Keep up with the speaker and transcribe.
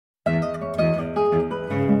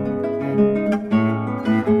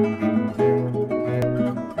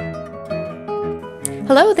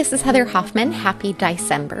Hello, this is Heather Hoffman. Happy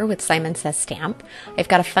Diecember with Simon Says Stamp. I've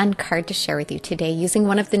got a fun card to share with you today using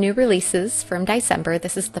one of the new releases from Diecember.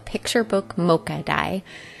 This is the Picture Book MOCHA die,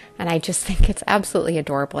 and I just think it's absolutely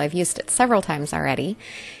adorable. I've used it several times already,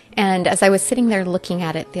 and as I was sitting there looking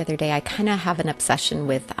at it the other day, I kind of have an obsession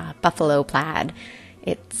with buffalo plaid.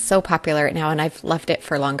 It's so popular right now, and I've loved it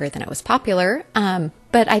for longer than it was popular,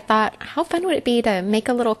 but I thought, how fun would it be to make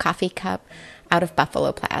a little coffee cup out of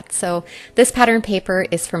buffalo plaid. So this pattern paper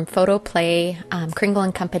is from PhotoPlay Kringle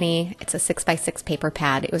and Company. It's a 6x6 paper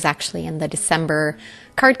pad. It was actually in the December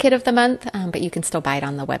card kit of the month, but you can still buy it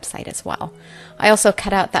on the website as well. I also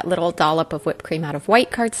cut out that little dollop of whipped cream out of white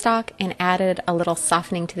cardstock and added a little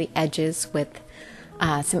softening to the edges with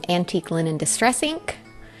some antique linen distress ink.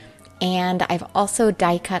 And I've also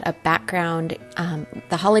die cut a background,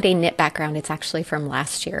 the holiday knit background. It's actually from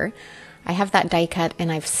last year. I have that die cut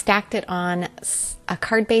and I've stacked it on a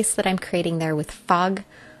card base that I'm creating there with fog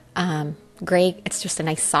gray. It's just a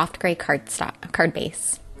nice soft gray cardstock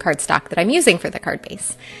that I'm using for the card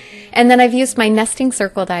base. And then I've used my nesting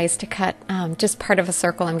circle dies to cut just part of a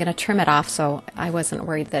circle. I'm going to trim it off so I wasn't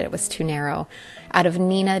worried that it was too narrow. Out of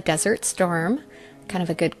Neenah Desert Storm, kind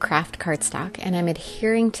of a good craft cardstock, and I'm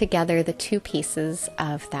adhering together the two pieces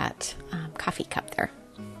of that coffee cup there.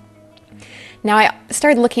 Now I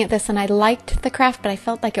started looking at this and I liked the craft, but I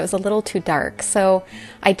felt like it was a little too dark. So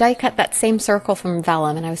I die cut that same circle from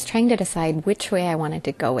VELLUM and I was trying to decide which way I wanted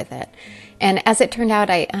to go with it. And as it turned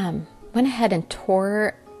out, I went ahead and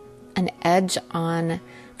tore an edge on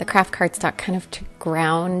the craft cardstock kind of to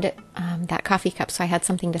ground that coffee cup so I had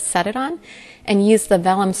something to set it on, and used the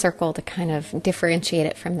VELLUM circle to kind of differentiate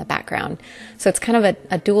it from the background. So it's kind of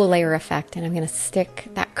a dual layer effect, and I'm going to stick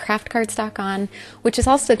that craft cardstock on, which is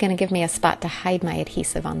also going to give me a spot to hide my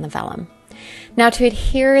adhesive on the VELLUM. Now to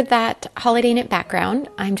adhere that holiday knit background,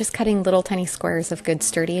 I'm just cutting little tiny squares of good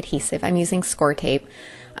sturdy adhesive. I'm using score tape.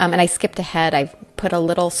 And I skipped ahead. I've put a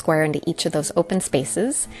little square into each of those open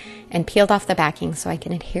spaces and peeled off the backing so I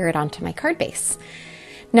can adhere it onto my card base.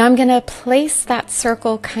 Now I'm going to place that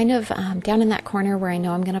circle kind of down in that corner where I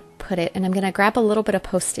know I'm going to put it, and I'm going to grab a little bit of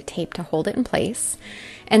Post-it tape to hold it in place.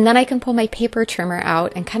 And then I can pull my paper trimmer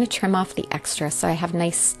out and kind of trim off the extra so I have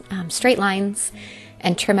nice straight lines,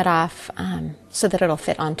 and trim it off so that it'll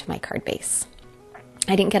fit onto my card base.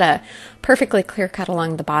 I didn't get a perfectly clear cut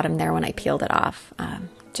along the bottom there when I peeled it off.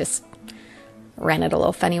 Just ran it a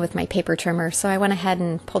little funny with my paper trimmer, so I went ahead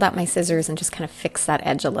and pulled out my scissors and just kind of fixed that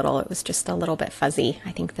edge a little. It was just a little bit fuzzy,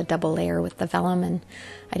 I think the double layer with the VELLUM, and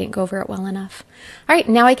I didn't go over it well enough. All right,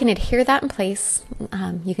 now I can adhere that in place.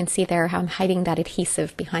 You can see there how I'm hiding that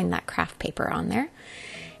adhesive behind that craft paper on there.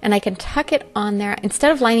 And I can tuck it on there.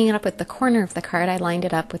 Instead of lining it up with the corner of the card, I lined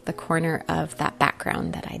it up with the corner of that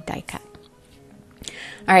background that I die cut.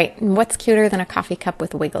 All right, and what's cuter than a coffee cup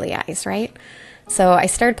with wiggly eyes, right? So I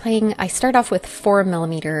start off with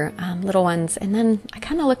 4mm little ones, and then I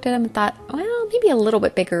kind of looked at them and thought, well, maybe a little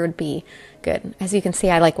bit bigger would be good. As you can see,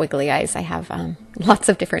 I like wiggly eyes. I have lots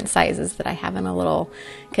of different sizes that I have in a little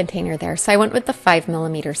container there. So I went with the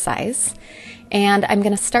 5mm size, and I'm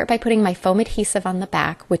going to start by putting my foam adhesive on the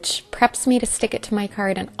back, which preps me to stick it to my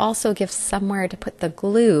card and also gives somewhere to put the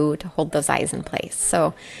glue to hold those eyes in place.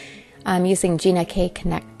 So I'm using Gina K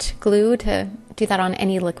Connect glue to do that. On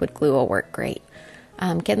any liquid glue will work great.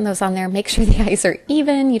 Getting those on there, make sure the eyes are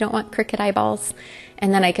even. You don't want crooked eyeballs.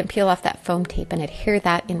 And then I can peel off that foam tape and adhere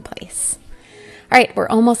that in place. All right, we're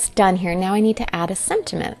almost done here. Now I need to add a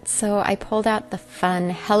sentiment. So I pulled out the fun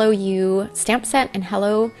Hello You stamp set and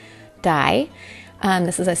Hello die.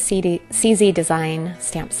 This is a CZ Design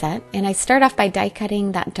stamp set. And I start off by die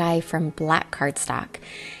cutting that die from black cardstock.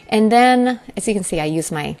 And then, as you can see, I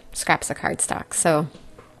use my scraps of cardstock. So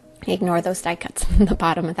ignore those die cuts in the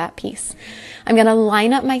bottom of that piece. I'm going to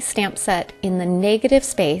line up my stamp set in the negative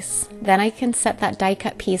space. Then I can set that die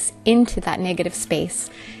cut piece into that negative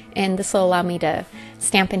space. And this will allow me to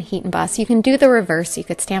stamp and heat emboss. You can do the reverse. You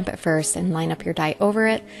could stamp it first and line up your die over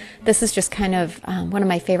it. This is just kind of one of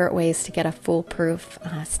my favorite ways to get a foolproof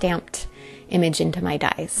stamped image into my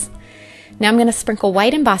dies. Now I'm going to sprinkle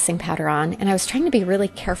white embossing powder on, and I was trying to be really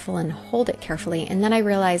careful and hold it carefully, and then I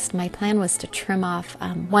realized my plan was to trim off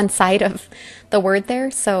one side of the word there.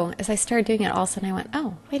 So as I started doing it, all of a sudden I went,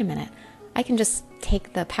 oh, wait a minute. I can just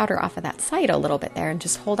take the powder off of that side a little bit there and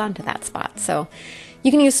just hold on to that spot. So you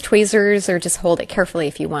can use tweezers or just hold it carefully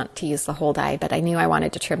if you want to use the whole die, but I knew I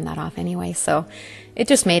wanted to trim that off anyway, so it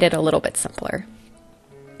just made it a little bit simpler.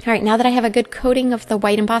 All right, now that I have a good coating of the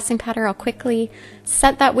white embossing powder, I'll quickly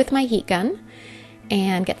set that with my heat gun.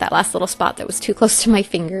 and get that last little spot that was too close to my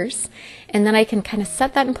fingers. And then I can kind of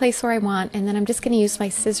set that in place where I want, and then I'm just going to use my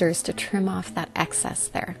scissors to trim off that excess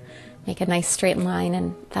there. Make a nice straight line,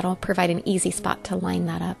 and that'll provide an easy spot to line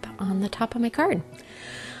that up on the top of my card.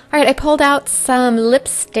 All right, I pulled out some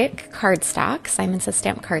lipstick cardstock, Simon Says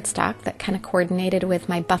Stamp cardstock, that kind of coordinated with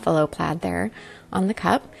my buffalo plaid there on the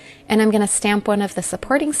cup. And I'm going to stamp one of the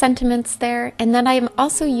supporting sentiments there. And then I'm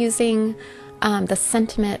also using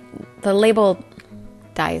the label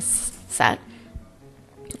dies set.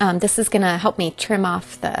 This is going to help me trim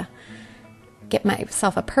off get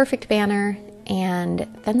myself a perfect banner.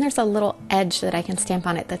 And then there's a little edge that I can stamp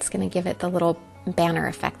on it that's going to give it the little banner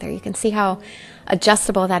effect there. You can see how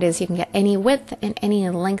adjustable that is. You can get any width and any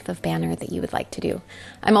length of banner that you would like to do.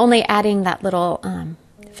 I'm only adding that little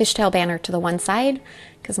fishtail banner to the one side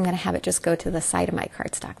because I'm going to have it just go to the side of my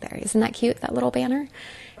cardstock there. Isn't that cute, that little banner?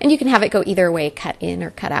 And you can have it go either way, cut in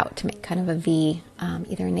or cut out to make kind of a V,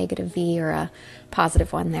 either a negative V or a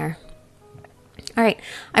positive one there. All right,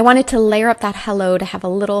 I wanted to layer up that hello to have a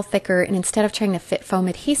little thicker, and instead of trying to fit foam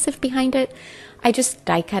adhesive behind it, I just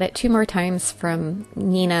die cut it 2 more times from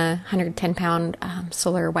Neenah 110-pound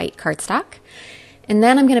solar white cardstock. And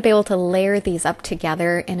then I'm going to be able to layer these up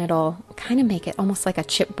together, and it'll kind of make it almost like a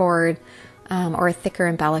chipboard or a thicker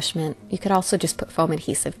embellishment. You could also just put foam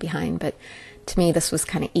adhesive behind, but to me this was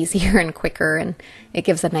kind of easier and quicker, and it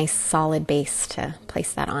gives a nice solid base to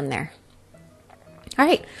place that on there. All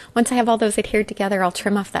right, once I have all those adhered together, I'll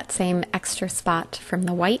trim off that same extra spot from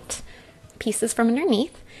the white pieces from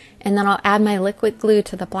underneath, and then I'll add my liquid glue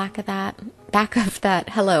to the back of that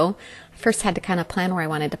hello. I first had to kind of plan where I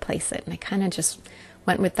wanted to place it, and I kind of just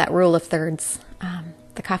went with that rule of thirds.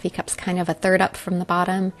 The coffee cup's kind of a third up from the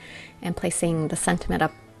bottom, and placing the sentiment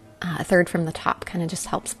up a third from the top kind of just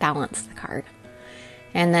helps balance the card.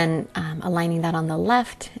 And then aligning that on the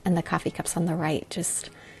left and the coffee cups on the right, just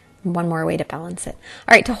one more way to balance it.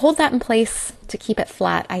 All right, to hold that in place, to keep it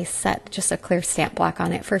flat, I set just a clear stamp block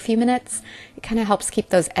on it for a few minutes. It kind of helps keep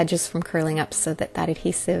those edges from curling up so that that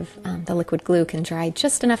adhesive, the liquid glue, can dry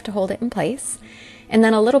just enough to hold it in place. And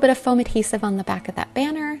then a little bit of foam adhesive on the back of that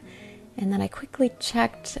banner. And then I quickly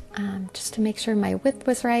checked just to make sure my width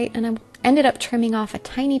was right, and I ended up trimming off a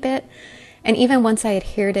tiny bit. And even once I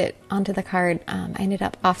adhered it onto the card, I ended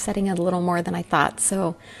up offsetting it a little more than I thought.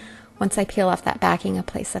 So once I peel off that backing and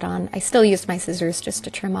place it on, I still used my scissors just to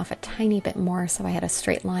trim off a tiny bit more so I had a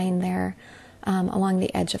straight line there along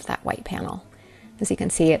the edge of that white panel. As you can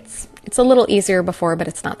see, it's a little easier before, but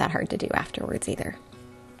it's not that hard to do afterwards either.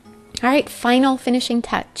 All right, final finishing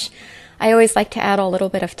touch. I always like to add a little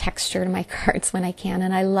bit of texture to my cards when I can,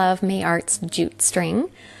 and I love May Art's jute string,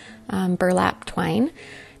 Burlap Twine.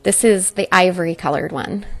 This is the ivory colored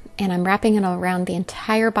one, and I'm wrapping it around the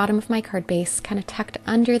entire bottom of my card base, kind of tucked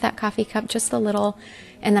under that coffee cup just a little,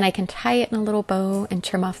 and then I can tie it in a little bow and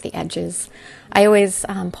trim off the edges. I always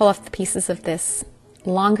pull off the pieces of this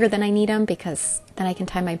longer than I need them, because then I can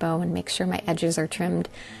tie my bow and make sure my edges are trimmed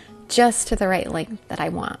just to the right length that I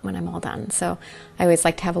want when I'm all done. So I always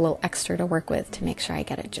like to have a little extra to work with to make sure I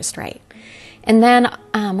get it just right. And then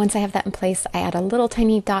once I have that in place, I add a little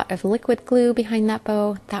tiny dot of liquid glue behind that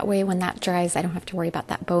bow. That way when that dries, I don't have to worry about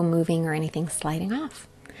that bow moving or anything sliding off.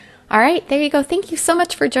 All right, there you go. Thank you so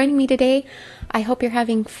much for joining me today. I hope you're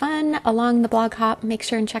having fun along the blog hop. Make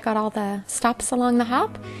sure and check out all the stops along the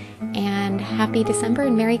hop. And happy December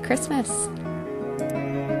and Merry Christmas.